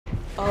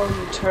Oh,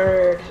 you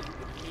turd.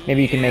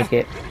 Maybe you can make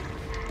it.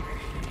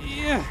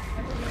 Yeah.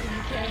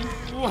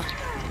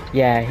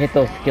 Yeah, hit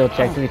those skill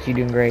checks. Look at you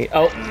doing great.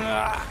 Oh,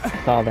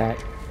 I saw that.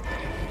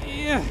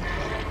 Yeah.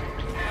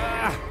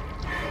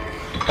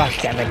 Gosh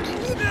damn it.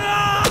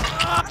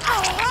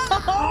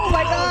 Oh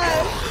my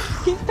god!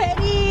 He's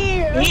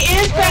petty! He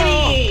is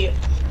petty!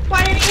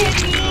 Why did he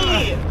hit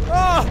me?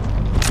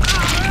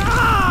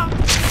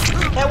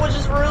 That was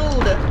just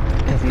rude.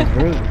 Because he's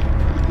rude.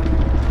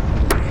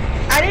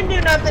 I didn't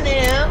do nothing to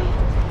him.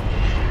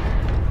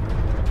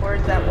 Or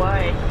is that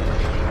why?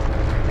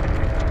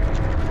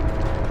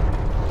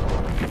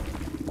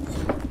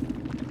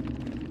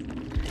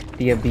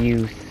 The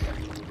abuse.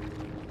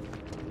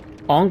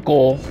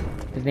 Uncle.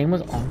 His name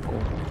was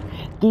Uncle.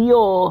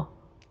 Theo.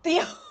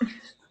 Theo.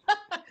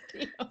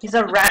 He's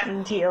a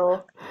rotten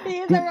teal. He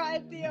is a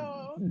right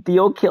Theo.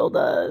 Theo killed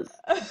us.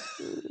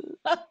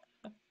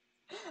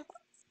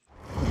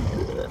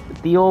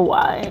 Theo,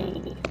 why?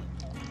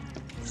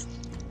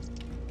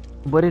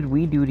 What did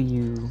we do to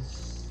you?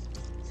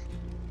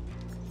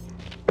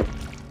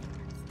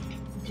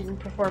 Didn't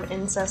perform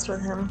incest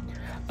with him.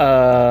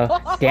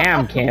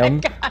 Damn,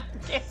 Kim. Oh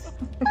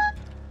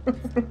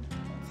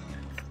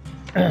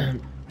God,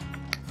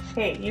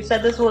 Hey, you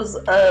said this was,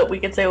 we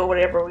could say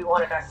whatever we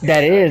wanted on here.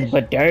 That is,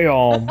 but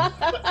damn.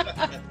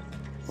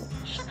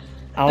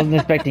 I wasn't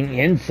expecting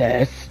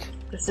incest.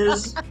 This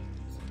is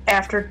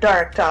after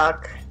dark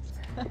talk.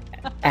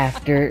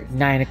 After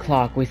 9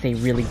 o'clock, we say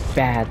really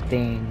bad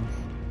things.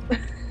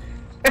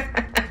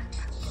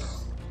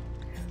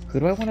 Who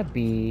do I want to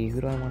be?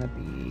 Who do I want to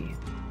be?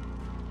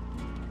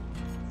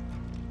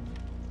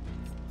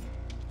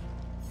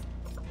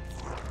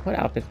 What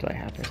outfits do I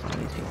have for some of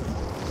these people?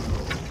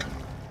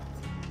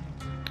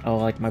 Oh,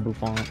 I like my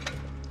bouffant.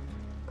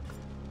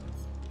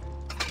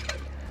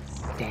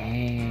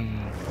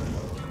 Dang.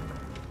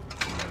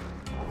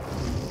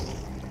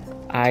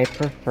 I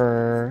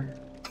prefer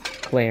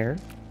Claire.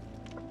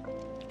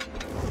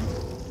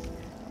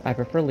 I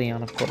prefer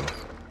Leon, of course.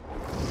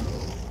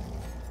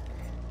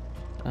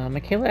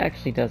 Michaela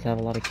actually does have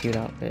a lot of cute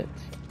outfits.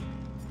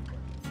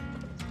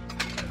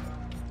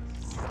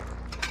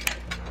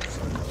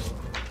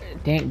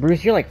 Dang,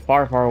 Bruce, you're like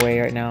far away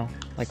right now.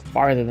 Like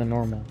farther than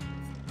normal.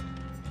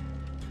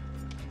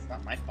 It's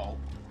not my fault.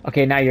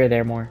 Okay, now you're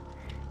there more.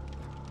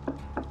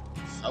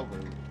 So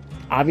rude.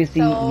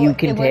 Obviously, So you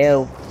can it works-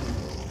 tell.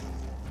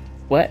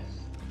 What?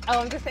 Oh,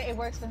 I'm just saying it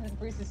works when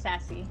Bruce is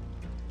sassy.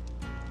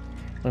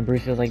 When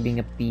Bruce feels like being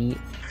a beat.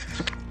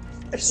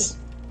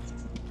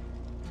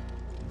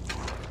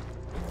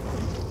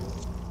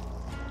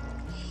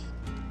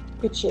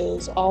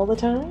 Bitches all the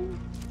time?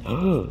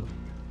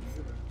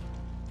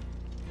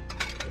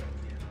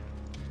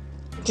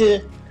 Duh.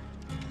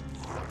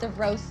 The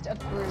roast of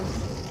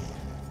Bruce.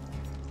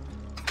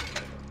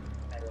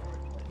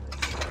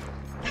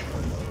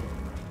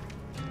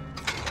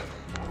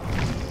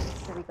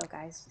 Here we go,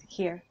 guys.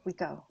 Here we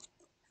go.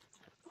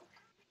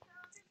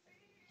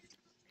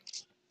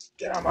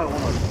 Get out my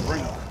one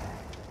drink.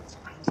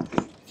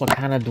 What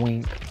kind of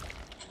drink?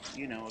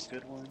 You know, a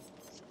good one.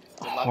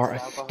 Or a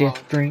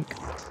stiff drink?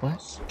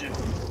 What?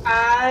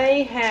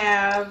 I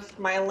have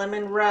my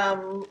lemon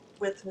rum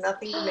with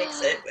nothing to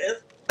mix it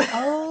with.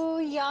 Oh,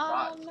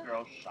 Shots, yum.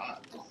 girl,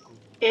 shots.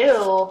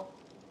 Ew.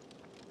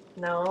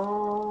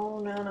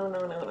 No.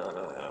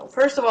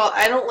 First of all,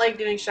 I don't like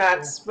doing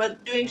shots,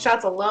 but doing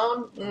shots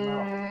alone, I'm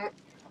gonna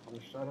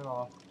shut it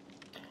off.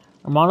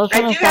 Armando's I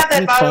trying do to stop have that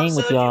me bottle of playing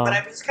with soju, y'all. but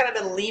I've just kind of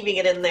been leaving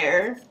it in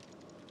there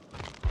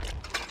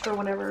for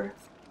whenever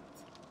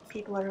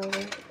people are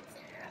over.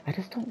 I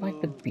just don't like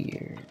the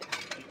beard.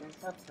 You guys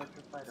have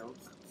petrified oak?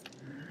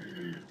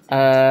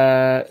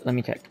 Let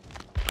me check.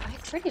 I'm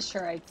pretty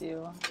sure I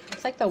do.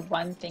 It's like the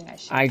one thing I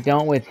should. I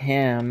don't with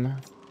him.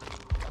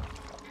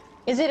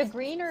 Is it a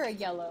green or a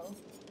yellow?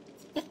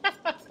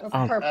 Or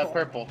Oh. purple?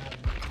 Purple.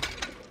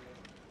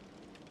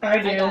 I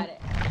I got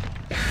it.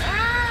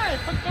 Ah, I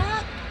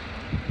forgot.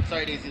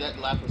 Sorry, Daisy, that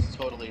laugh was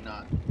totally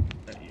not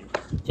at you.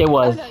 It Oh,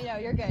 was. no,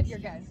 you're good. You're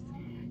good.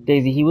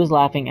 Daisy, he was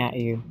laughing at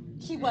you.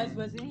 He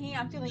wasn't he?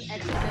 I'm feeling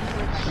extra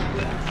sensitive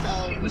right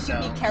now, so She you would should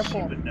know. be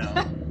careful. She would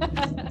know.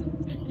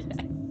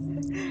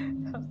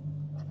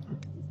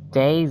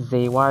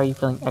 Daisy, why are you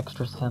feeling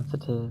extra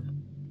sensitive?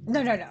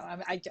 No.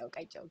 I joke.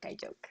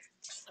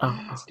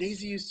 Oh.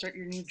 Daisy, you start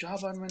your new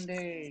job on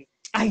Monday.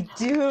 I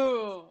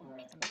do. I'm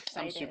I'm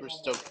excited. super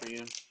stoked for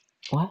you.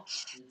 What?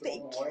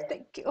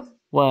 Thank you.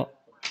 What?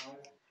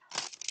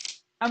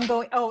 I'm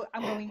going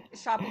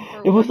shopping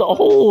for It was work clothes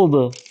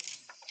old!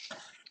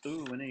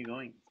 Ooh, when are you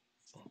going?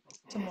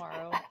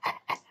 tomorrow.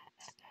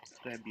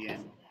 Très bien.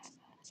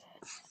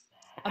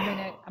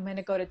 I'm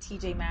gonna go to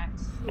TJ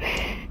Maxx. Do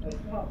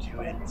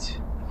it.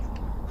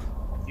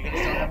 You guys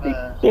don't have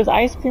a There's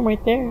ice cream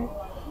right there.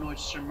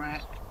 Nordstrom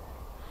rack?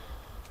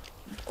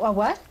 Well,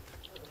 what?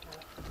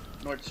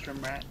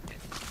 Nordstrom rack?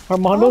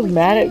 Armando's we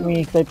mad at do. me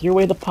because I threw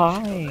away the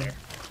pie.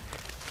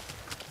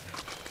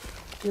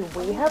 Do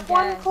we have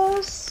one Yes.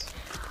 close?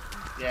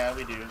 Yeah,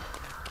 we do.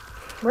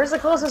 Where's the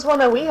closest one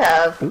that we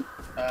have?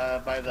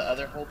 By the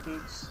other Whole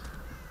Foods.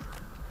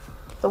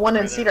 The one in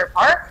Are there- Cedar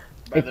Park?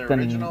 By It's the the-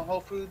 original Whole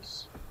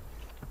Foods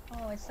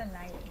Oh, it's the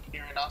night.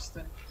 here in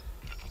Austin.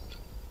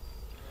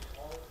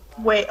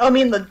 Wait, oh, I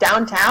mean the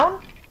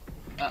downtown?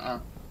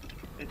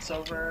 It's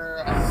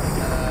over.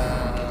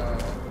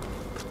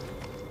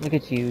 Look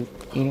at you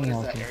eating What is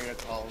healthy. that area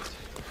called?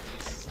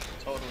 It's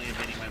totally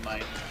evading my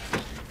mind.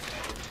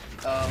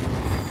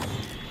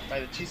 By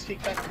the Cheesecake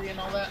Factory and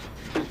all that.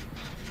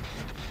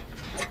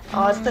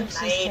 Oh, it's the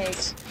Cheesecake.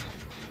 night.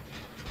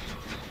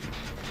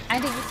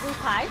 And did you eat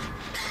pie?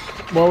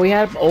 Well, we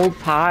had old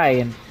pie,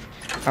 and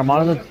our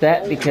mom was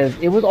upset because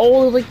it was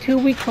old. It was like 2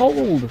 weeks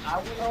old.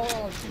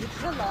 Oh,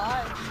 it's a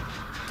lot.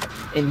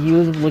 And he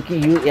was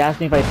looking. He asked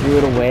me if I threw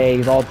it away.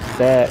 He's all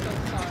upset. So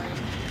sorry.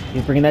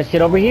 He's bringing that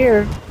shit over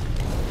here.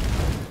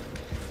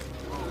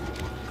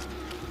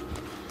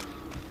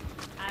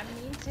 I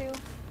mean to.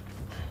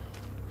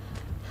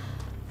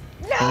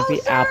 Can it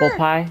be apple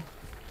pie?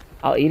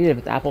 I'll eat it if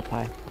it's apple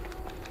pie.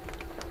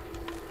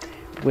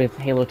 With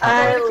Halo top.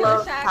 I Killer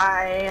love Shack.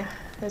 pie,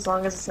 as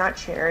long as it's not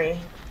cherry.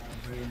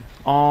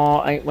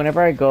 Oh,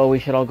 whenever I go, we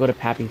should all go to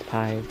Pappy's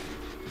Pies.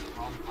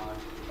 I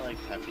like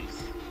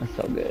Peppy's. That's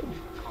so good.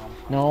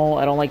 No,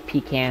 I don't like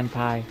pecan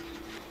pie.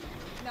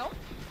 No?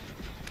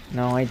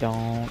 No, I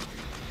don't.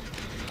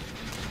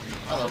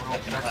 I love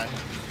pecan pie.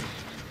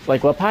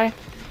 Like what pie?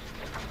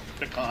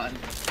 Pecan.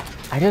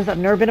 I've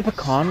never been a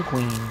pecan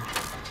queen.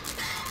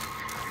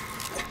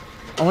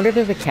 I wonder if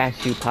there's a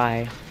cashew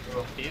pie.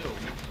 Ew.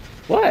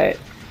 What?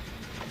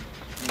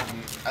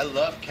 I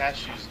love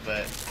cashews,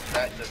 but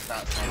that does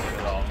not sound good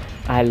at all.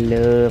 I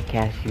love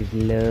cashews.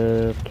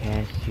 Love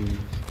cashews.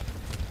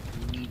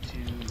 Me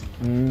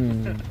too.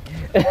 Mmm.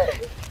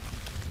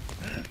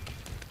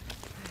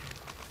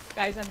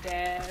 Guys, I'm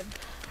dead.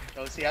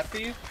 Oh, is he after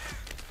you?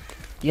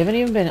 You haven't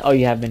even been. Oh,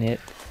 you have been hit.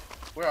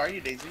 Where are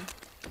you, Daisy?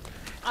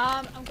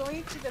 I'm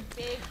going to the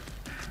big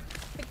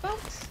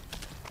boats.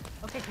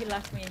 Okay, he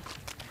left me.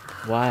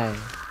 Why?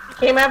 He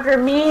came after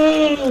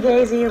me,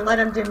 Daisy. Let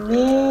him do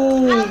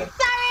me. I'm sorry!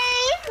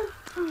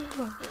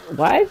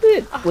 Why is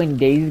it when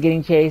Daisy's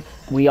getting chased,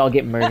 we all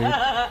get murdered?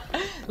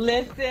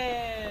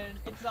 Listen,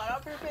 it's not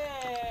on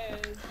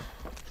purpose.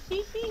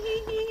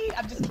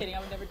 I'm just kidding. I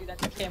would never do that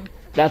to Kim.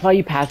 That's why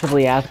you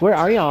passively ask, where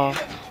are y'all?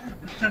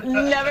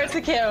 Never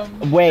to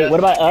Kim. Wait, what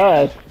about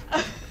us?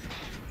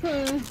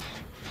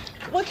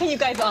 What can you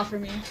guys offer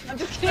me? I'm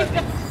just kidding.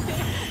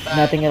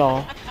 Nothing at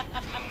all.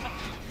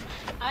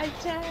 I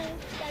just.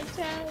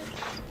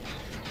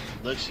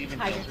 Look, she even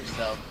Hi. kills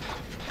herself.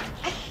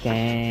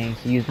 Dang,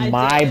 she used I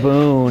my did.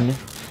 boon.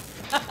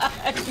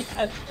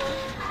 Yes.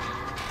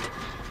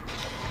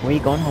 Where you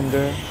going home,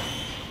 girl?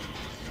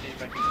 See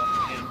if I can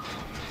help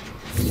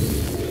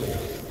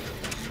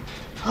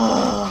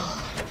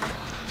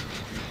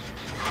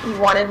him. He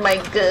wanted my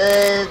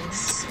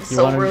goods. You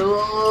So wanted-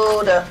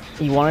 rude.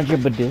 You wanted your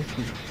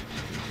Badooski.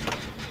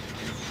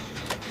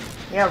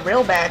 Yeah,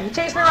 real bad. He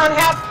chased me around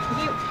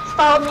He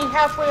followed me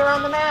halfway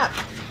around the map.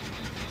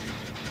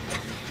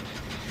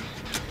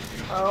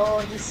 Oh,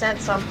 he sent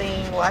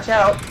something. Watch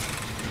out.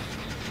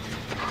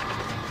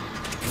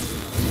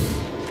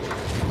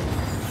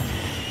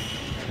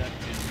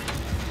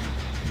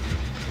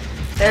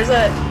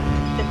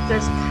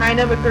 There's kind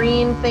of a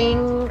green thing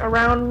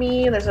around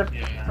me. There's a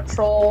Yeah.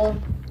 patrol.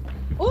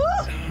 Ooh!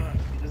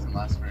 It doesn't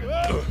last very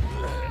long.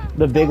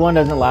 The big one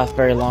doesn't last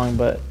very long,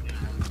 but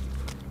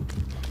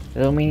it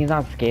doesn't mean he's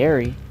not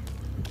scary.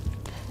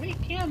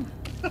 Wait, Kim.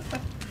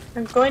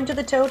 I'm going to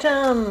the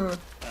totem.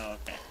 Oh,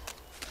 okay.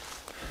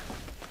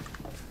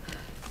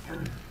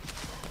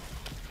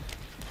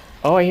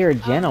 Oh, I hear a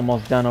gen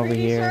almost done over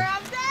Pretty here. sure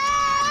I'm dead!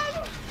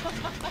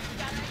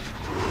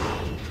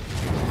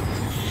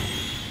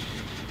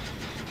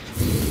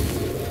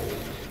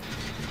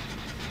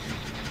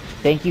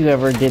 Thank you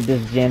whoever did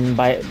this gen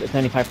by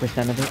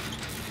 75% of it.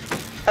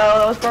 Oh,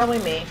 that was probably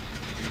me.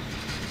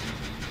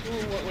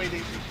 Ooh, what way,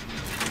 Daisy?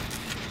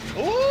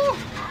 Ooh!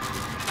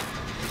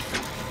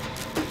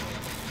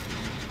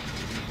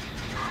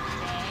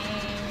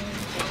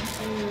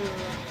 Thank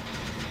you.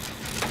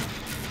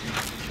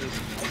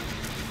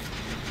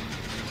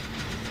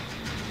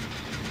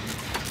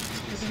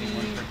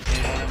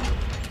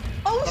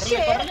 Oh shit!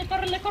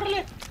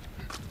 Correle.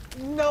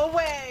 No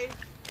way!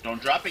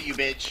 Don't drop it, you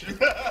bitch.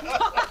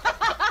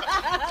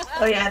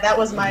 Oh yeah, that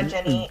was my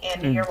Jenny,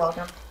 and you're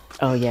welcome.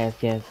 Oh, yes,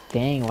 yes.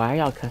 Dang, why are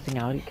y'all cussing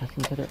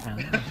each other out?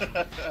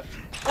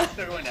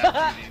 They're going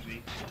after you,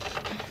 Daisy.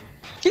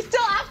 He's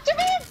still after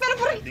me? Pero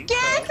por think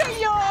qué, so.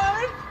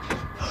 señor?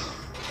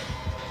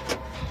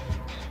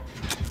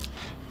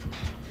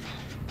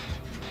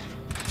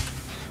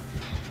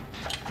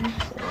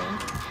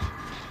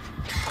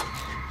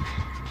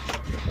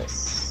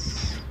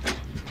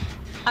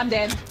 I'm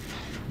dead.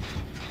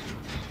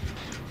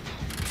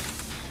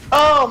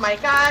 Oh my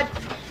god!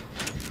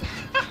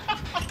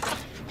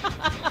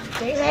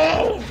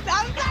 Daisy!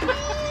 I'm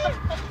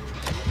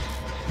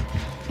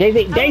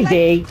sorry!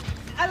 Daisy!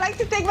 I like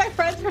to thank my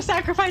friends for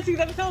sacrificing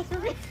themselves for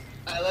me.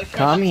 I like how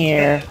Come she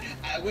here. said,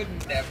 I would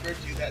never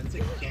do that to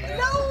Cam.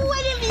 No,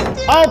 I didn't mean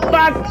to. Oh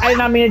fuck! I did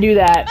not mean to do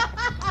that.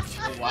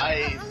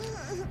 Twice.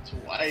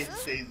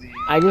 Twice, Daisy.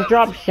 I just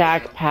dropped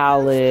Shaq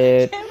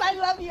pallet. Kim, I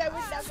love you. I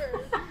would never.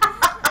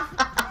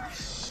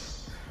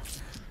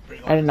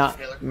 I did not.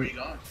 Where you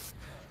going?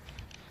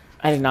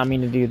 I did not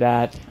mean to do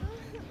that.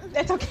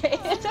 It's okay.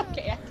 It's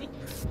okay, Auntie.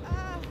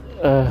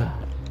 Oh.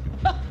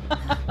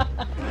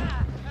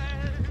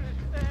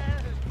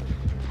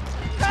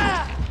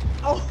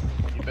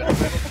 You better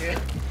be okay.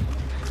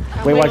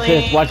 Wait, watch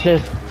this. Watch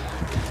this.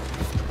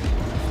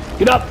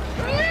 Get up!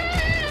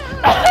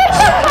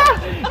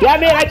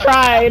 Damn it! I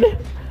tried.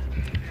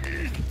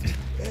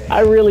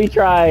 I really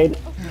tried.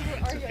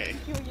 Are okay.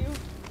 you?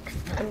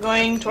 I'm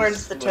going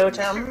towards the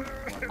totem.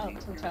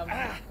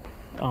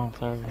 Oh,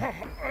 totem. Oh,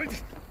 sorry.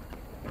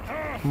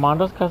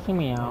 Mondo's cussing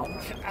me out.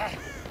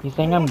 He's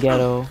saying I'm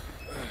ghetto.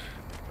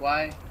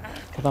 Why?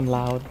 Because I'm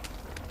loud.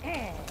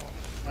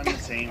 I'm the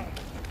same.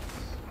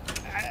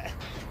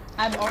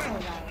 I'm also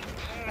not.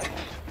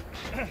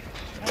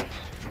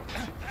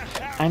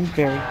 I'm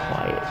very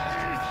quiet.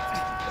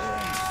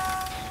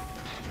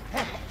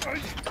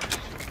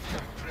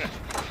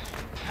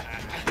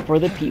 For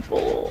the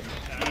people.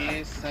 He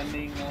is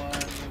sending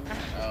one.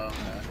 Oh, no,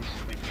 he's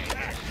just thinking.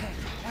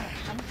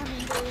 I'm coming,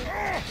 dude.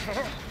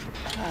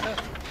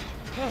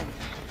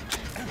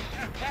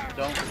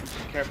 Don't be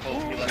careful.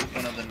 He left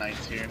one of the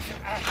knights here.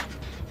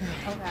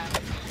 Okay.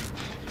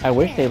 I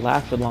wish they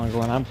lasted longer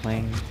when I'm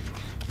playing.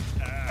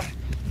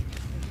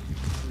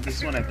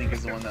 This one I think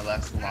is the one that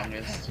lasts the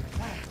longest.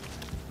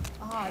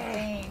 Oh,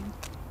 dang.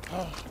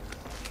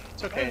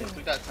 It's okay.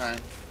 We got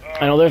time.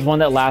 I know there's one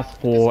that lasts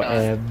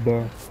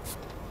forever.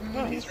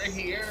 He's right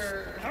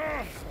here.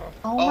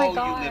 Oh my You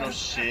god. little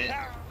shit.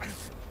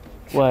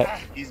 What?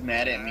 He's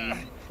mad at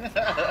me.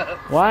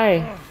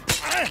 Why?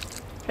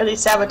 Because he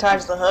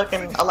sabotaged the hook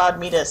and allowed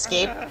me to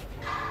escape.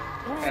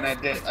 And I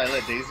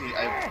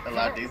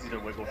allowed Daisy to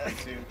wiggle free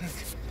too.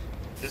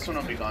 This one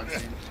will be gone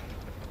soon.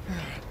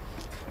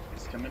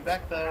 He's coming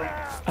back though.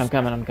 I'm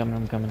coming.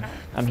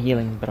 I'm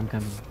healing, but I'm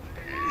coming.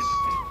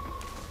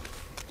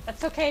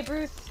 That's okay,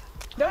 Bruce.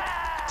 Nope.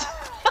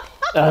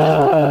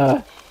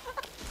 Ugh.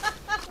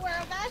 We're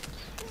a mess.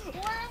 We're a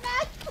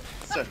mess.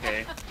 It's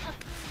okay.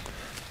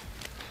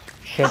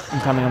 Shit,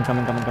 I'm coming. Oh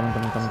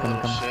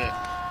shit.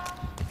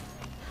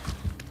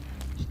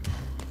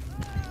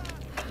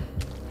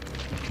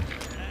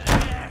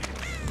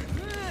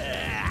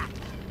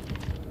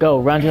 Go,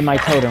 run to my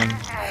totem.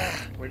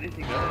 Where did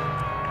he go?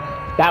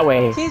 That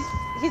way. He's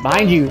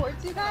Behind going you.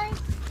 towards you guys?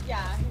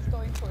 Yeah, he's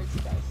going towards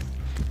you guys.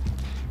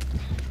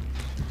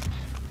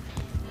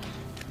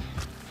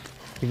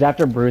 He's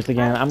after Bruce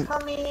again. I'm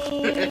Coming,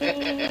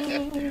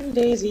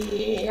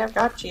 Daisy. I've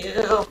got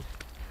you.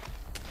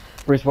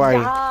 Bruce, where are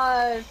you?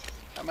 Yes.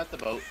 I'm at the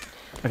boat.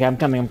 Okay, I'm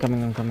coming.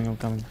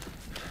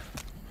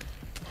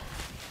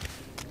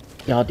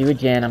 Y'all do it,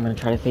 Jen. I'm gonna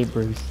try to save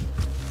Bruce.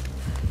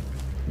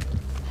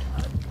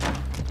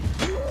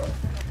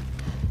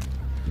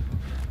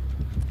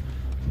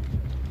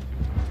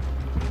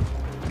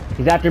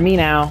 He's after me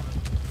now.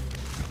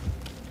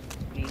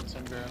 Need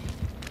some girl.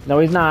 No,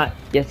 he's not.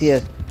 Yes, he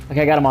is.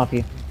 Okay, I got him off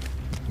you.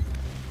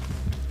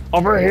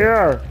 Over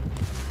here.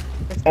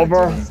 Let's go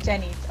Over. to these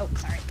Jennies. Oh,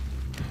 sorry.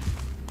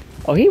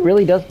 Oh, he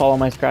really does follow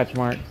my scratch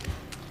marks.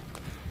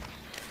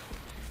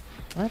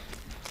 What?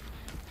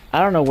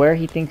 I don't know where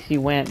he thinks he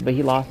went, but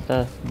he lost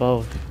us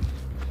both.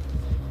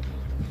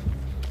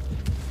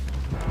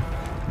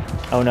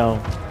 Oh no.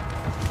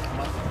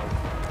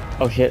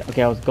 Oh shit.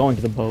 Okay, I was going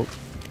to the boat.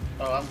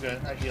 Oh, I'm good.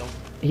 I healed.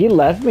 He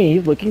left me.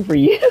 He's looking for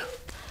you.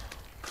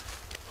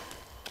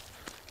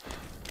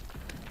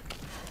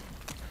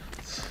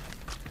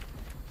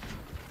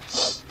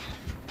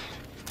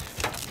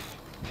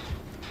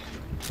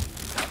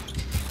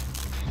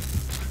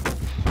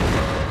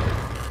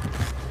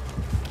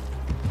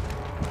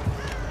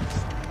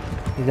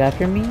 He's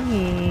after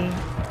me.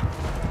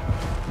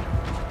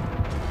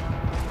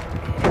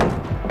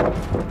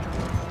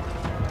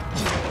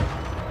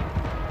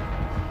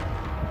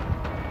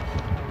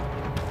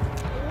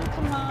 Oh,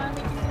 come on,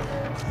 we can do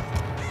this.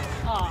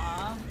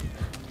 Aww.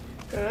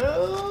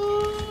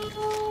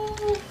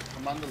 Oh.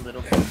 I'm on the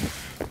little boat.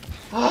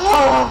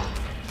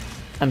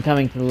 I'm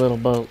coming to the little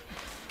boat.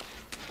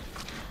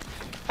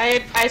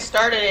 I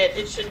started it.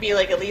 It should be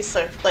like at least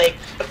a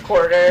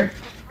quarter.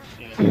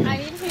 Yeah, I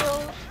need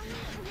heals.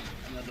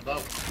 I'm at the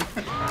boat.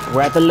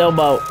 We're at the little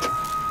boat.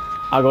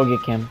 I'll go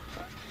get Kim.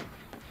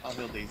 I'll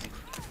heal Daisy.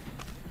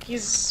 He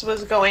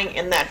was going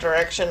in that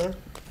direction.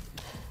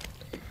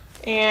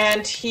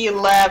 And he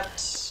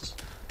left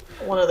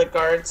one of the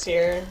guards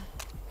here.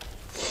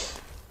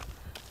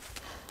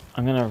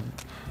 I'm gonna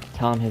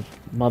tell him his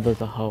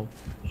mother's a hoe.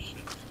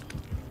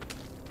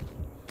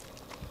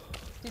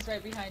 He's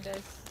right behind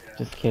us.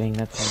 Just kidding,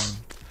 that's him.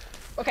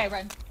 Okay,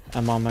 run.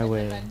 I'm on my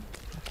way. Run.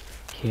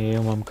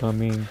 Kim, I'm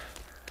coming.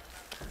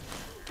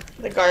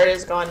 The guard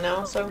is gone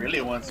now, so.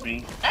 Really wants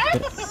me.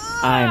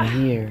 I'm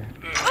here.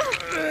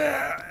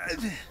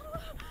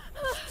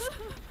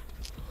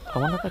 I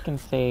wonder if I can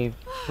save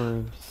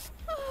Bruce.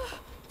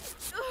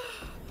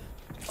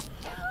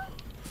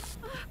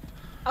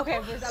 Okay,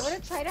 Bruce, I'm gonna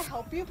try to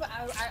help you, but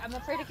I'm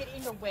afraid of getting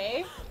in the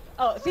way.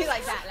 Oh, see,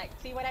 like that. Like,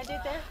 see what I did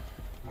there?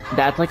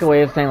 That's like a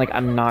way of saying like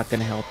I'm not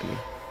gonna help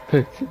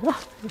you.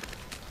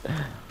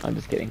 I'm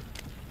just kidding.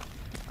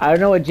 I don't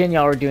know what Jin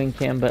y'all are doing,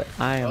 Kim, but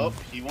I am. Oh,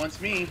 he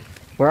wants me.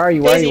 Where are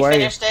you? Where are Daisy you? Where are you?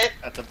 finished it.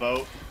 At the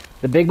boat.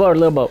 The big boat or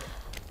little boat?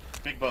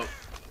 Big boat.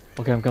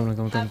 Okay, I'm coming.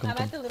 I'm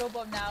at the little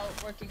boat now,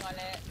 working on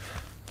it.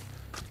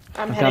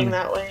 I'm coming. heading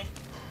that way.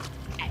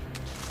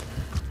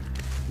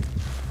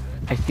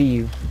 I see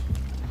you.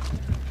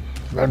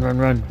 Run, run,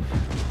 run.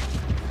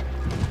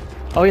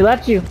 Oh, he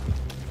left you.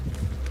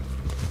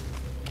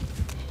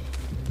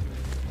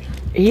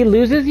 He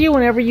loses you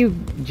whenever you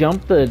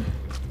jump the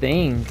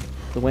thing,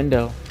 the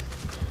window.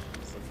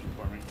 He's looking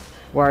for me.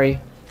 Where are you?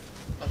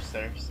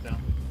 Upstairs still.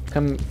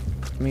 Come,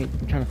 I'm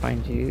trying to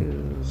find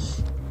you.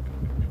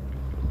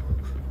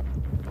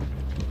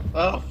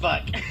 Oh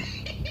fuck.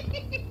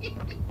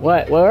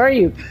 What? Where are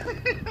you?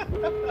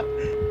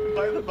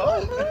 By the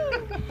boat.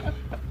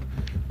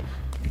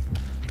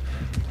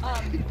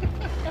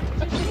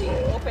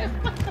 Open.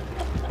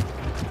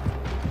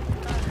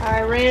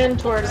 I ran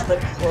towards the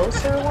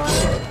closer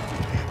one,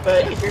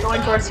 but if you're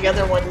going towards the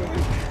other one,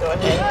 go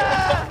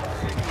ahead.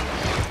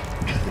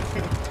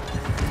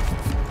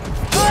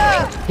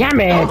 Damn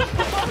it!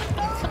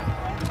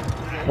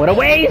 What a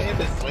waste!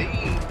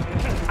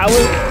 I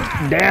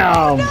was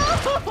damn.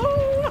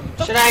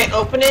 Should I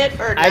open it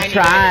or? I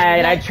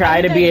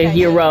tried to be a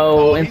hero.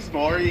 Oh, And he's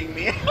mooring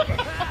me. And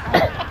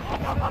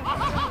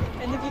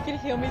if you could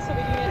heal me so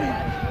we can get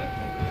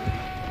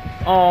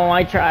happy. oh,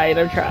 I tried.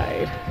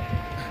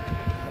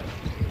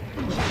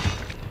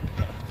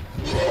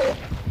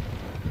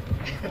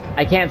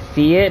 I can't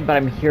see it, but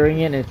I'm hearing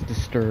it, and it's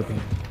disturbing.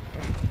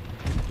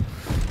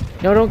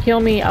 No, don't kill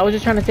me. I was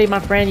just trying to save my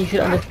friend. You should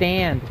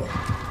understand.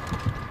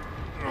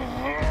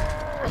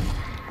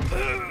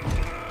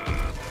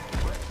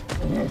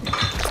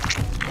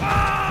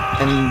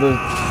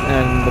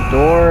 And the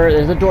door,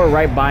 there's a door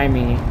right by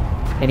me,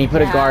 and he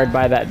put a guard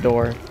by that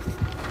door.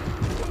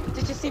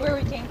 Did you see where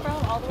we came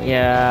from? All the way.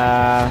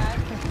 Yeah.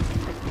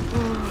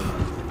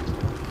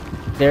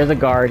 There's a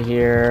guard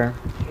here.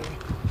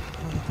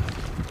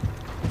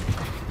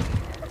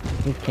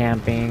 He's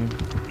camping.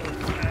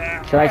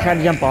 Should I try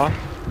to jump off?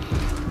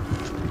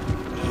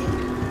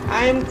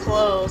 I'm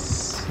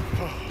close.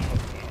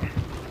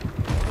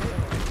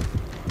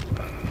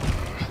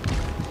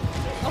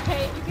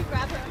 Okay, you can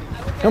grab her. I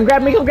will Come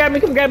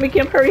grab me,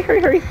 Kim,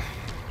 hurry.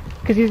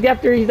 Cause he's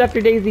after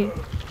Daisy. Yeah,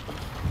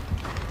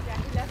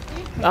 he left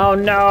me. Oh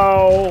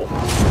no!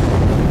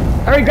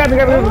 Hurry, grab me!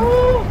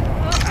 Oh,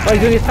 he's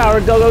doing his power,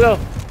 go!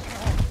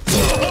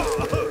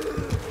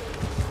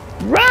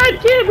 Run,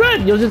 kid,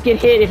 run! You'll just get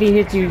hit if he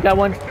hits you. Got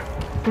one.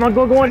 Come on,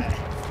 go on.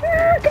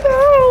 Come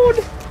on!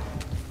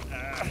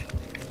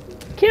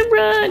 Kim,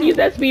 run! Use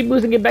that speed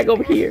boost and get back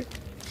over here.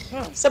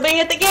 Somebody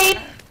at the gate.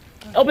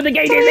 Open the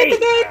gate, Somebody Daisy! at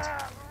the gate.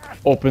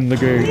 Open the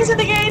gate. He's at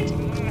the gate.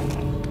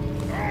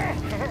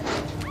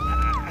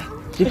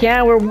 She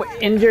can't, we're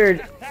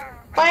injured.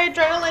 My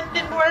adrenaline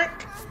didn't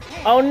work.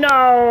 Oh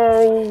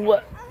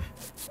no!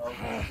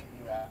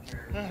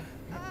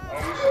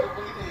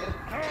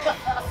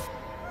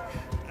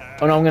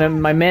 Oh no, I'm gonna,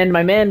 my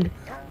mend.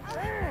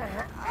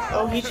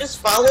 Oh, he's just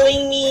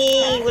following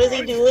me. What is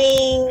he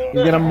doing?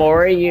 He's gonna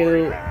mori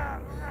you.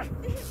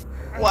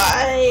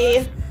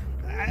 Why?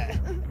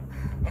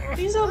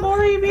 He's a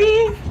mori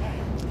me.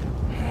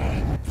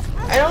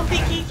 I don't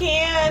think he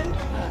can.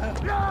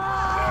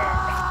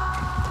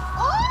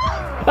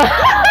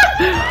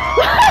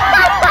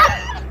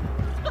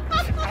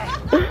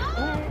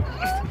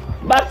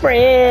 My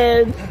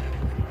friends!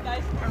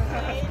 Nice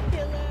play,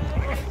 killer.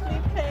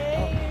 Nicely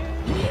played.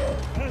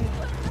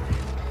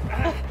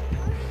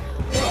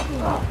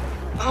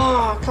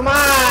 Oh, come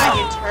on,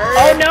 you turd.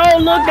 Oh no,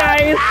 look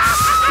guys!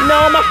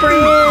 No, my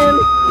friend!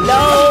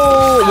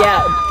 No!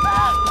 Yeah.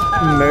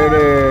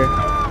 Murder.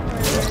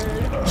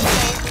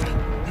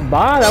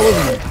 Bah, that was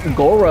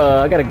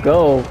Gora. I gotta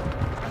go.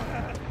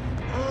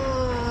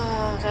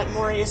 That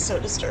Mori is so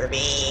disturbing.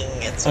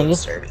 It's so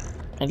disturbing.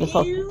 I just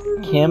saw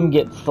Kim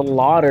get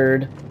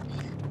slaughtered.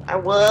 I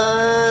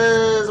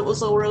was. It was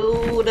so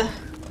rude.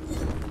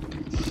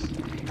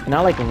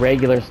 Not like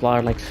regular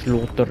slaughter, like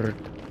slaughtered.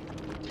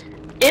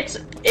 It's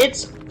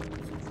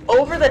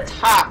over the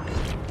top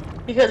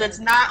because it's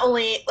not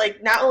only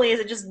is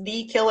it just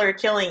the killer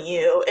killing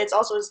you, it's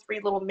also his three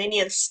little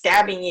minions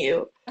stabbing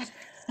you.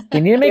 They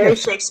need to make Very a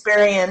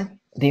Shakespearean.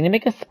 They need to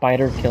make a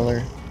spider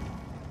killer.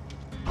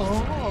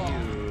 Oh.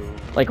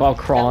 Like all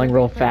crawling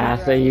real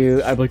fast at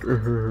you. I'm like,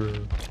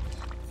 Urgh.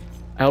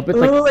 I hope it's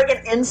like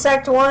an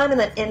insect one, and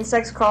then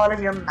insects crawl out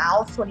of your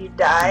mouth when you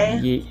die.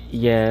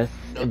 Yes.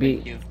 No, It'd be.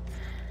 thank you.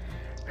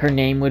 Her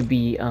name would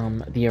be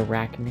the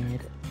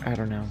arachnid. I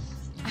don't know.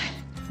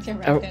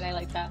 Arachnid, I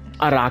like that.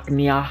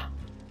 Arachnia.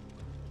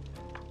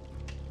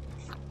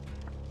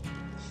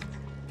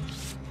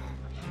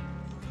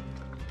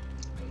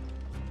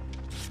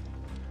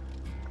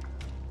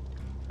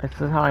 This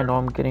is how I know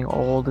I'm getting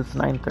old. It's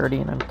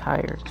 9:30 and I'm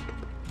tired.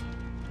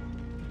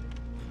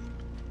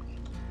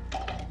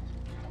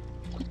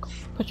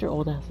 put your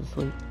old ass to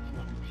sleep.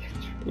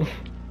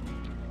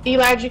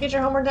 Eli, did you get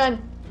your homework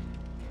done?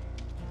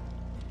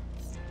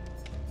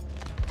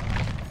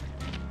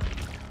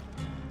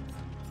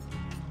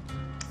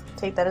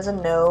 Take that as a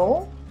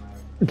no.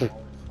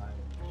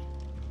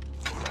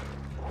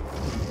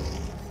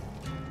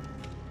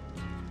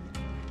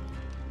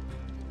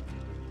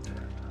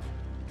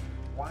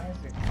 Why is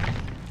it?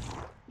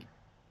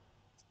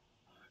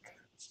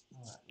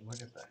 Look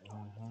at that.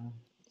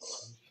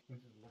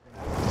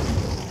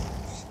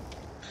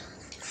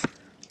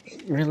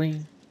 Really?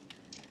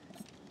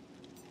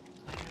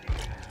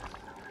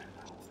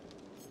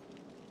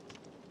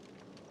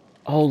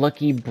 Oh,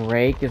 Lucky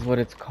Break is what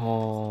it's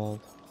called.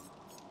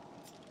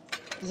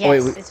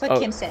 Yes, wait, it's what oh.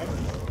 Kim said.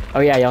 Oh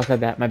yeah, y'all said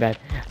that. My bad.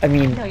 I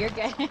mean, No, you're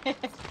good.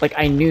 like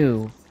I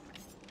knew,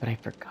 but I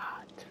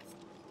forgot.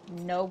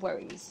 No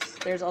worries.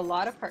 There's a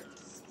lot of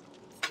parts.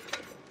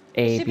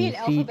 A, should be B,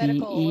 in C, D,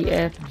 alphabetical E, order.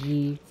 F,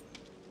 G.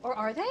 Or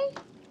are they?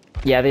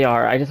 Yeah, they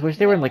are. I just wish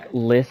they were in like are.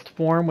 list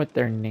form with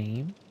their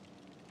name.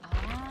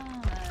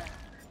 Ah.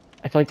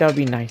 I feel like that would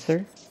be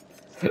nicer.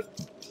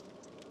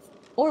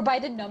 Or by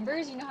the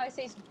numbers, you know how it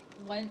says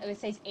it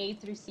says A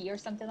through C or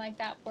something like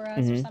that for us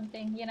or Mm-hmm.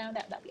 something, you know,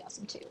 that'd be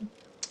awesome too.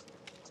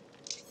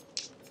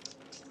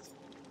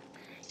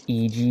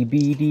 E, G,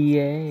 B, D,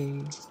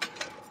 A.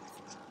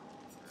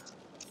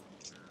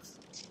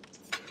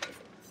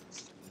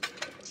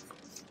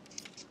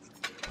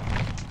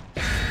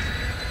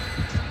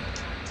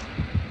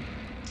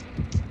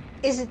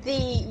 Is it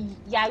the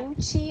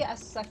Yauchi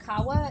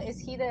Asakawa? Is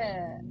he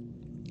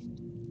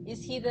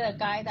the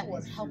guy that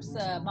helps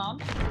the mom?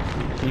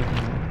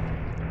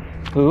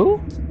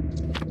 Who?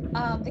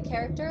 The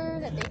character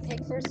that they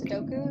pick for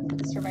Sudoku for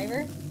the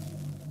survivor?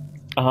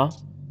 Uh-huh.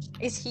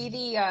 Is he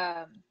the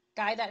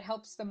guy that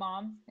helps the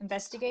mom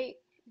investigate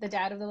the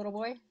dad of the little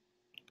boy?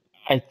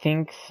 I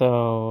think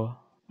so.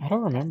 I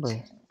don't remember.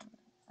 Gotcha.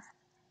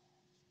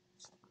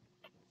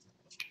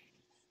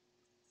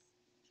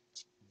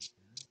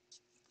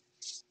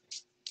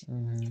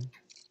 Mm-hmm.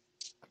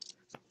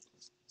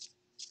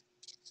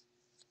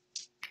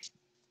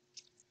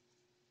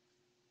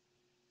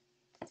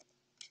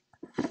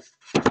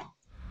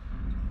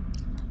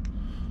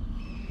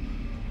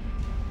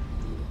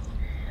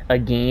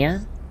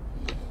 Again?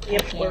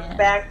 Yep, we're Again.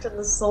 back to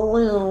the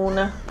saloon.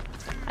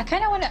 I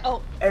kind of want to.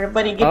 Oh,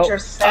 Everybody get your oh,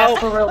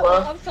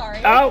 sarsaparilla. I'm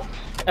sorry. Oh!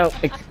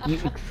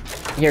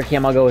 Here,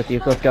 Kim, I'll go with you.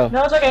 Let's go.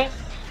 No, it's okay.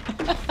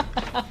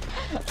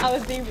 I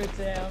was deep with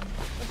him.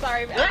 I'm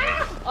sorry.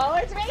 Oh,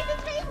 it's me!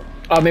 It's me!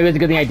 Oh, maybe it's a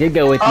good thing I did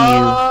go with you.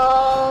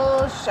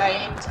 Oh,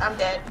 shite. I'm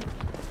dead.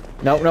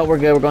 No, we're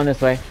good. We're going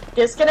this way.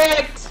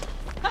 Disconnect.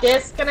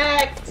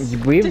 Disconnect.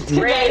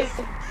 Race.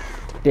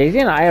 Daisy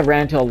and I have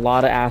ran into a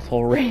lot of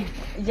asshole raids.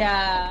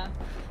 Yeah.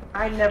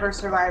 I never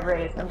survive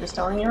Wraith. I'm just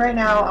telling you right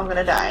now, I'm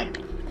gonna die.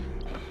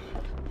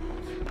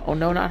 Oh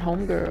no, not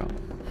homegirl.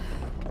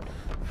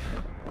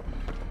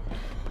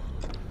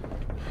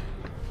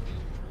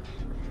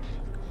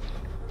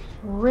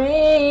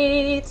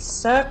 Wraith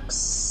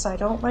sucks. I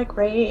don't like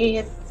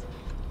Wraith.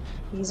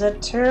 He's a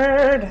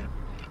turd.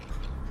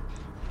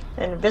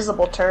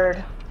 Invisible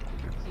turd.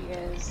 He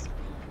is.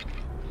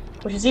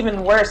 Which is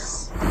even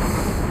worse.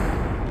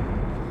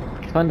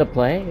 It's fun to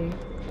play.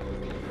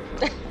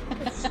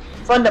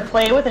 Fun to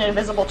play with an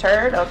invisible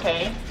turd?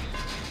 Okay.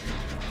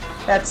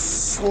 That's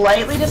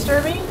slightly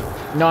disturbing.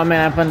 No, I mean,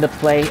 I'm fun to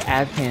play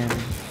as him.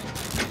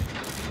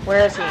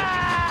 Where is he?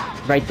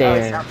 Right Oh,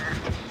 there. he's down there.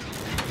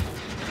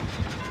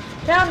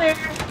 Down there!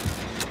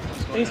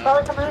 He's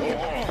probably coming in.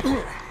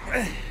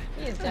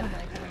 He is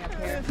definitely coming up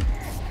here.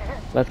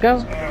 Let's go.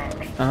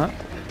 Uh-huh.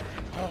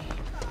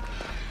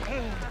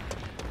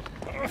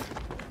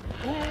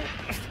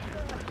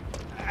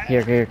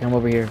 Here, come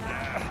over here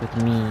with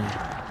me.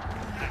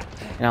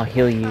 And I'll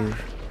heal you.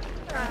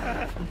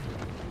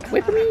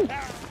 With me!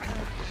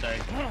 Sorry.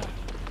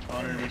 I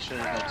wanted to make sure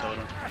there's no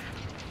totem.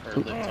 Or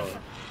lip totem.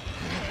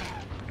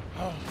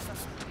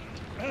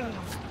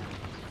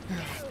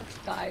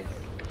 Guys.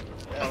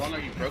 How long are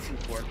you broken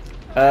for?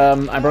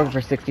 I broke it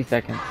for 60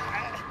 seconds.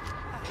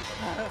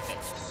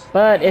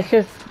 But it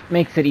just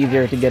makes it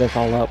easier to get us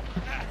all up.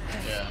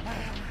 Yeah.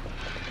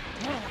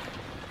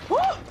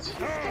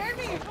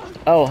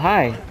 Oh,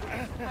 hi.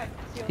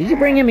 Did you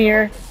bring him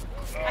here?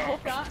 I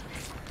hope not.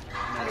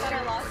 I thought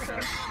I lost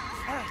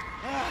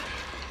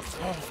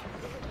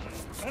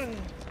him.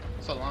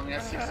 So long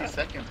as 60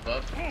 seconds,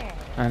 bub.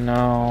 I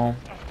know.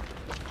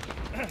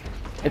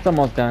 It's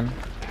almost done.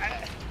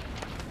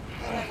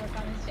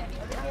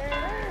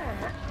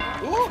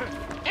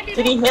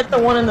 Did he hit the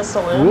one in the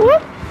saloon?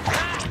 Whoop.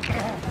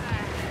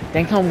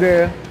 Thanks,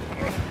 homegirl.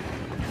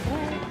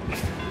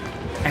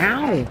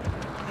 Ow!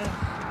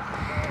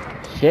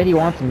 Shit, he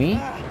wants me?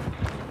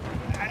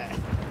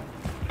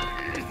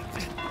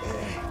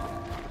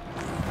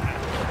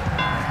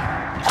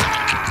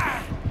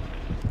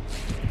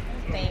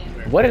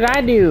 What did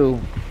I do?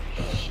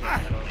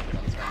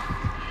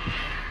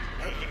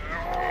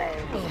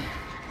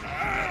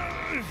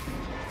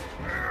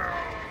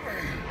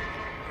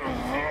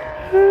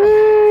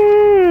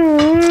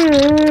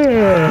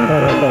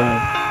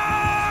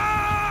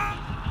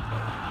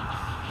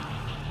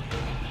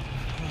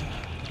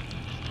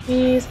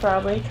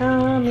 probably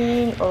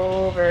coming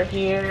over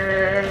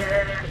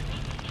here.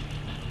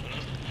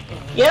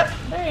 Yep,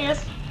 there he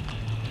is.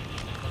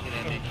 Get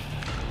Andy.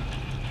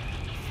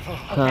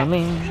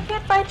 Coming.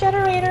 Get my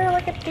generator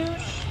like a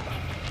douche.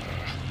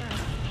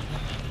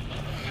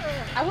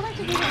 I would like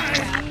to do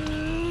that.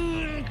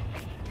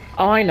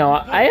 Oh, I know.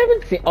 I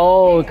haven't seen.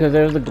 Oh, because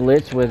there's a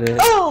glitch with it.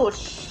 Oh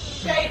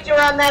shit!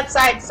 You're on that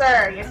side,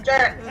 sir. You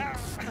jerk.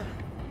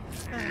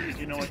 Did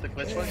you know what the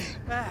glitch was?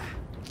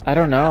 I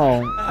don't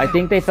know. I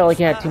think they felt like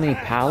it had too many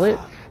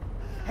pallets.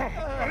 Huh.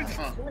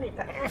 Too many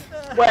packs.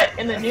 What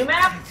in the new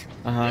map?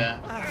 Uh-huh.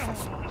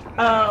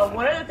 Yeah.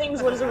 One of the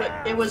things was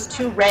it was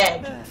too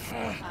red.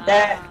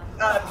 That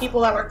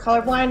people that were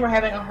colorblind were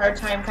having a hard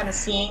time kind of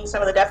seeing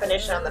some of the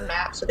definition on the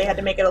map, so they had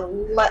to make it a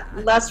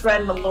less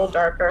red and a little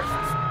darker.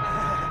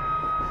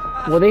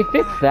 Well, they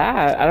fixed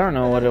that. I don't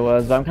know what it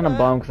was, but I'm kind of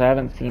bummed because I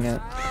haven't seen it.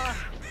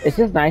 It's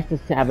just nice to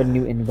have a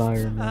new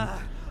environment.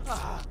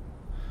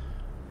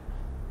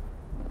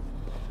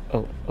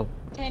 Oh.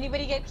 Can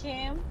anybody get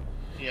Kim?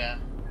 Yeah.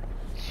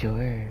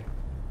 Sure.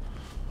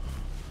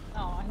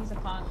 Oh, he's a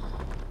punk.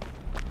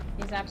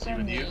 He's after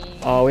with me. you?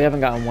 Oh, we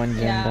haven't gotten one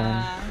gen done.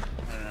 Yeah.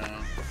 I don't know.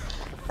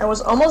 I was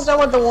almost done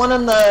with the one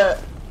on the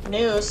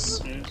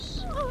noose,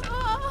 News?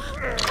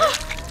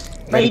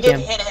 but Ready, he did Kim?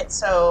 hit it,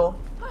 so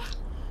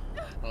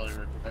Probably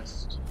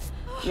request.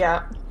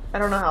 yeah. I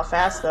don't know how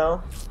fast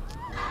though.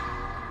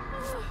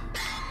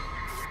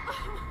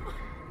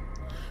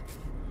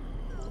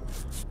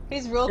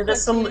 He's real Did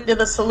quick. did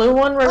the saloon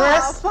one Oh,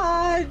 reverse?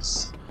 fudge!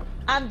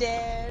 I'm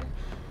dead.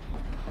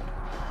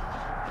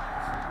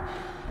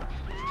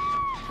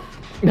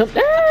 Nope.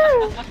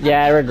 Ah!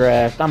 Yeah, I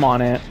regressed. I'm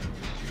on it.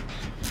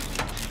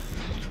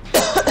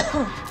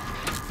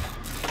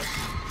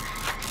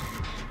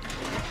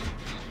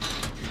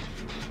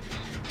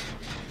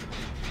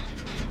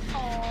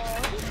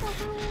 Oh, he's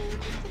so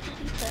rude.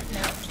 He's such a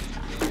piece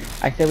of- No.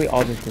 I say we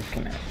all just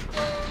disconnect.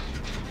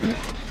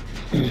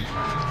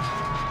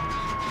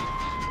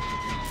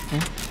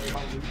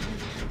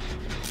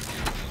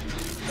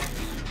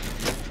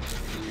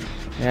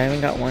 Yeah, I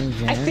haven't got one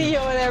gen. I see you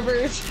over there,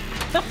 Bruce.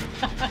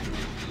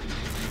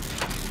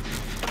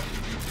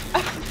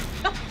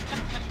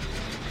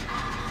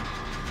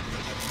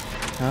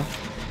 Huh?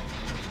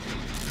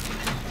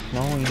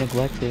 No, you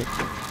neglect it.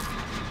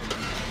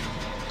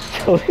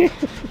 Oh,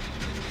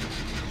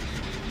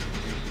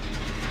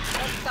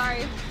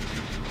 sorry.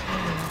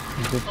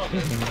 Just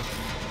kidding.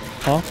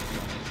 Huh?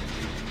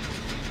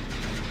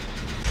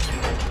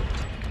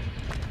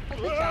 Oh,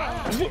 good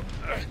job.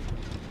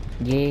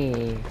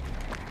 Yeah.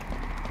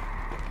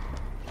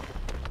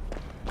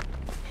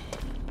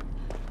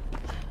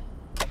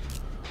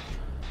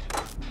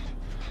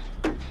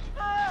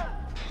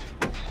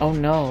 Oh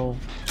no.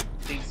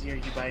 Daisy, are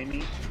you by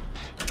me?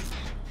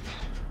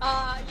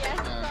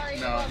 Yes,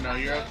 sorry. No,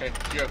 you're okay.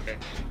 You're okay.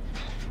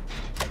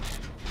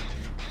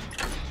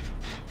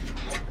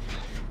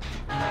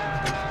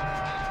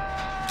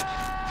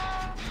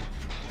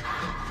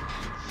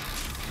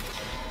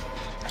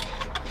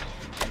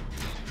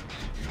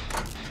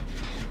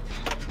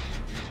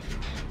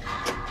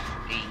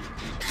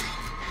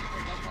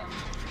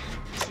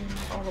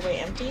 All the way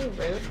empty,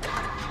 rude.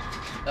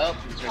 Oh,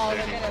 he's Oh, right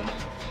look there. at him.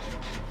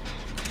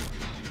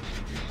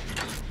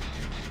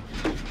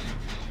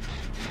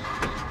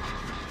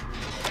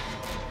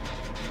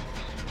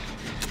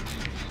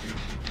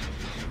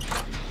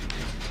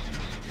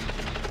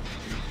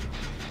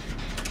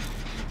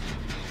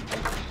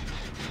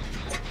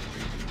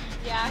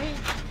 Yeah, he's...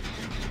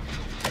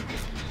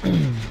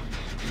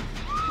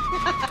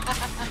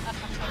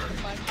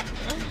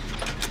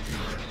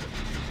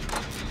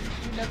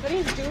 That's what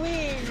he's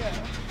doing.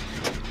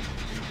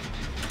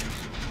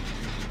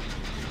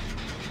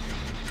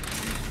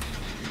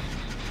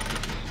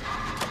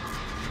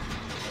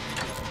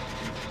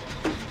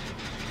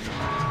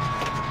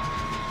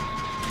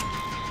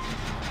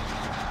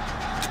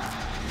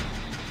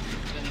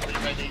 Anybody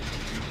by Daisy?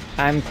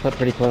 I'm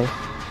pretty close.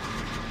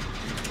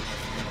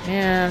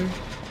 Man.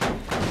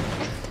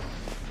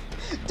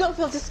 Don't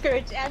feel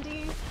discouraged,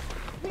 Andy.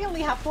 We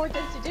only have 4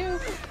 things to do.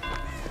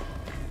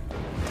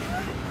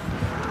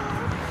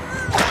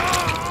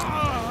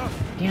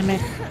 Damn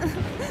it.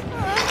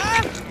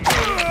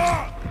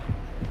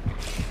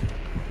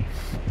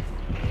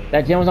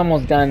 That gen was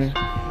almost done.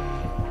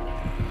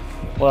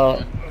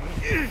 Well,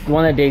 the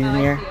one that Daisy's Oh, I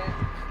near. see it.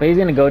 But he's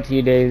gonna go to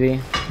you, Daisy.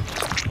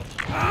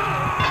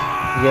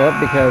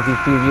 Yep, because he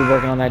sees you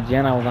working on that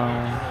gen I was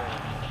on.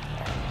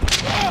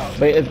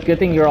 But it's a good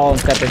thing you're all in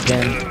separate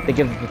gens. It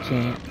gives us a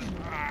chance.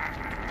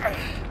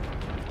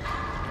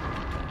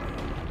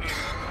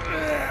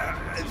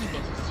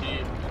 Closest to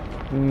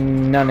you.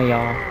 None of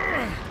y'all.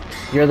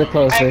 You're the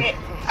closest.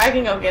 I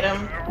can go get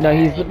him. No,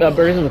 he's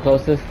Burgess is the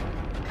closest.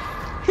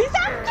 He's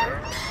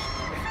after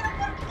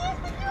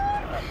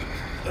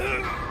me!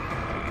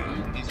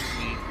 He's with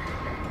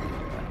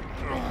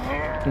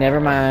me. Never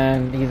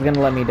mind. He's gonna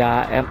let me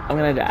die. I'm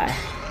gonna die.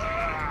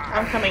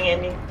 I'm coming,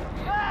 Andy.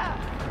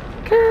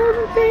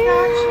 Come save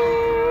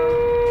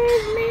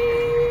me.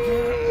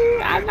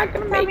 I I'm not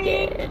gonna make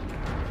it.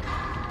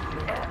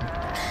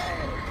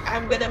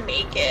 I'm gonna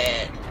make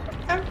it.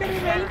 I'm gonna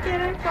make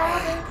it, I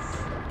promise.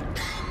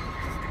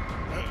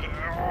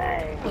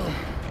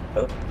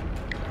 Oh.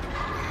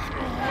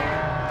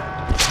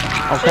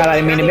 Oh crap, I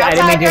didn't mean to.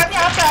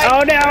 Outside.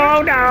 Oh no,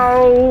 oh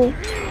no!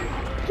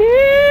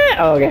 Yeah!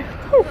 Oh, okay.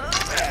 Whew.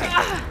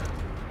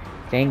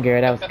 Dang,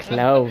 girl, that was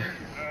close.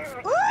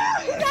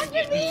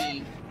 Get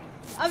me.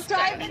 I'm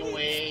trying Backing to.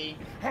 away.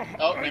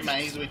 Oh, never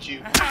mind, he's with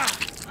you.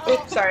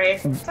 Oops, sorry.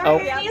 Oh.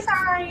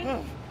 Sorry.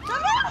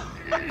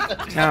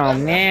 Oh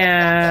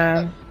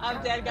man.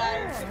 I'm dead,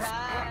 guys.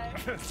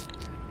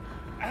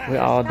 Goodbye. We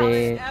all Promise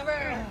did.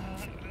 Never.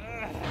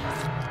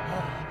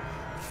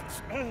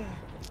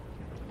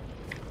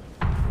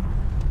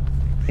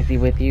 Is he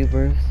with you,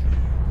 Bruce?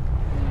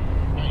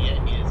 Not yet,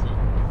 he isn't.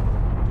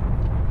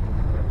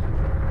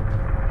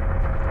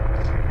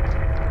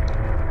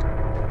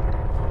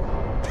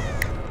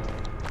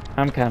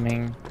 I'm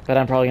coming, but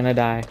I'm probably gonna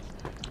die.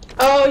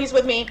 Oh, he's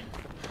with me.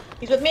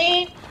 He's with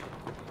me.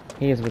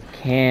 He is with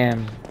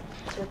Cam.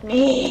 He's with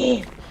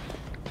me.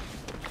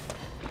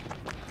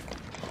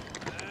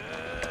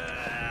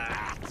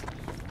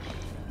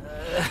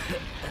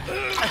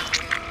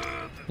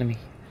 Let me.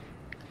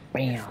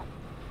 Bam.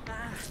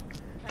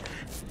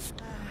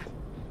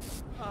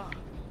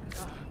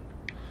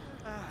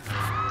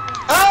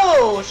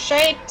 Oh,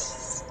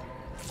 shakes.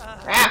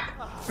 Crap.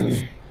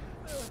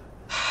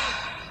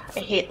 I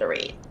hate the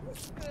raid.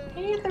 I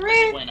hate the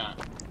raid. Why not?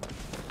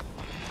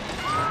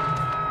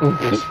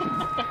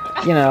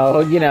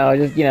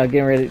 just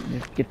getting ready to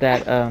just get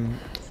that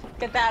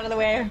Get that out of the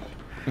way.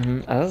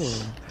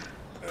 Oh.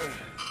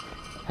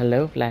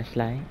 Hello,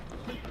 flashlight.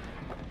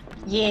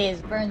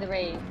 Yes, burn the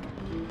raid.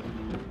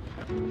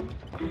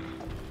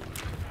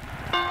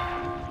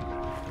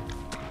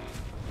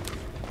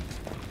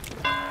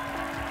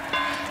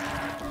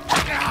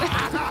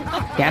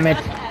 Damn it.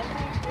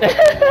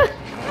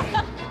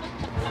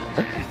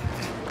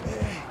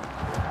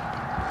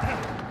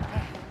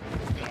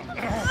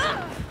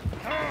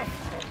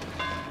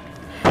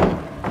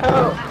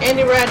 Oh,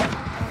 Andy red.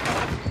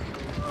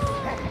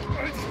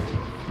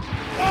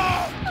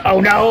 Oh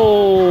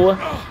no!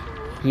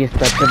 He's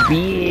such a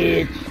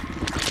bitch.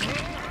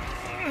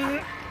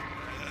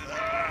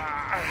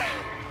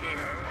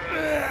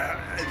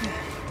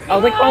 I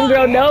was like, oh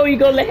girl, no, you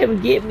gonna let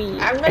him get me.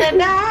 I'm gonna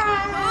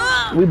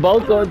die. We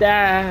both gonna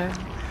die.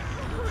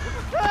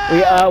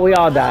 We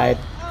all died.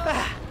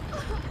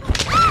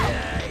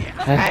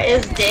 That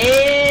is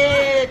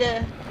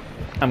dead.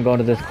 I'm going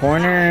to this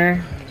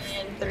corner.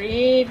 In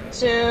 3,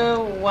 2,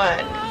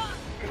 1.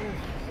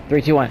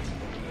 3, 2, 1.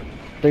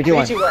 3, 2,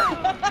 1. 3, 2,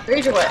 1.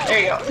 3, 2, 1. There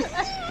you go.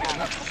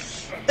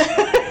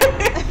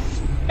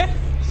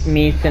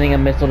 Me sending a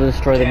missile to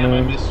destroy the Damn, I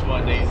moon. missed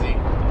one, Daisy.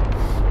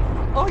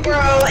 Oh,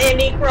 Crawl,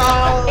 Andy,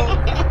 crawl.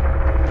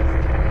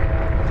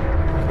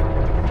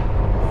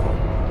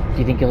 Do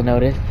you think you'll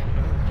notice?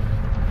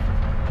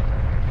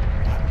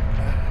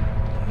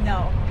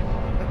 No.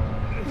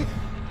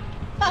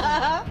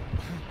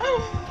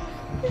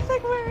 It's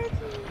like, where is he?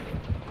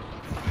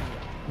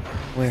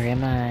 Where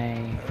am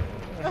I?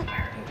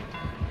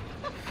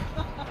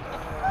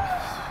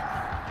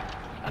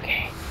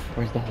 Okay,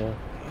 where's the hole?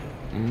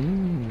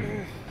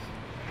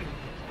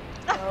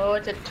 Oh,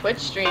 it's a Twitch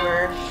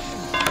streamer.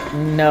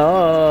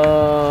 No.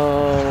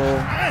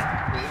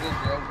 Wiggle,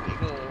 girl,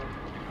 wiggle.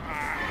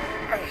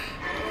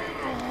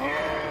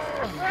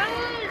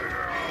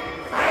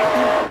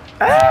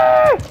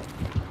 Ah!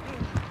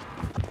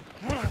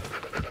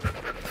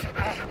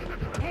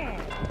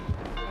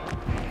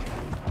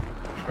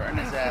 Burn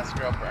his ass,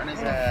 girl, burn his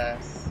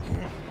ass.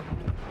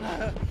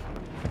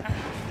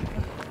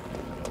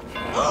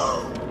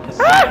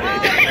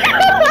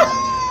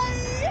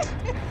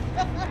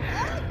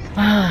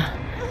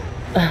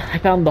 I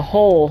found the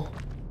hole.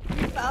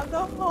 Found the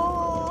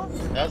hole.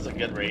 That was a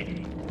good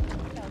raid.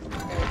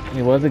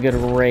 It was a good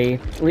raid.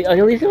 At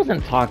least it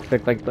wasn't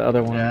toxic like the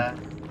other one. Yeah.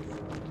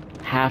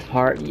 Half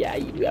heart. Yeah,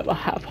 you do have a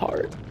half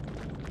heart.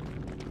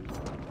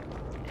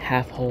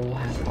 Half hole,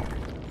 half heart.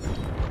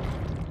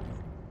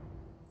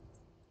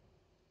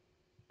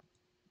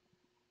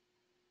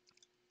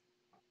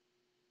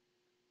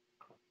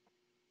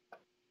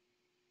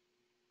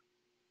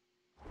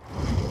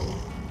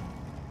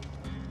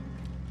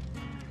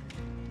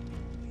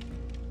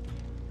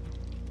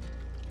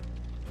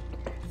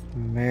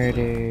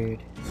 Murdered.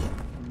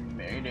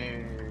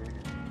 Murder.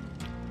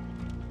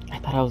 I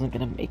thought I wasn't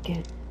gonna make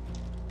it.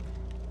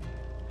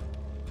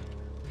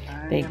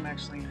 I am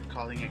actually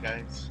calling it,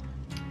 guys.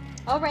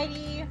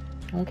 Alrighty.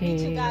 Okay. You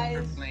two We're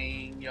guys.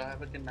 playing. Y'all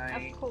have a good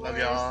night. Of course. Love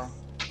y'all.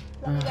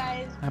 Love you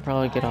guys. I'll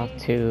probably get off Bye.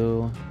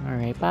 too.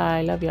 Alright,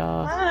 bye. Love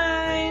y'all.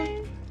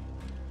 Bye.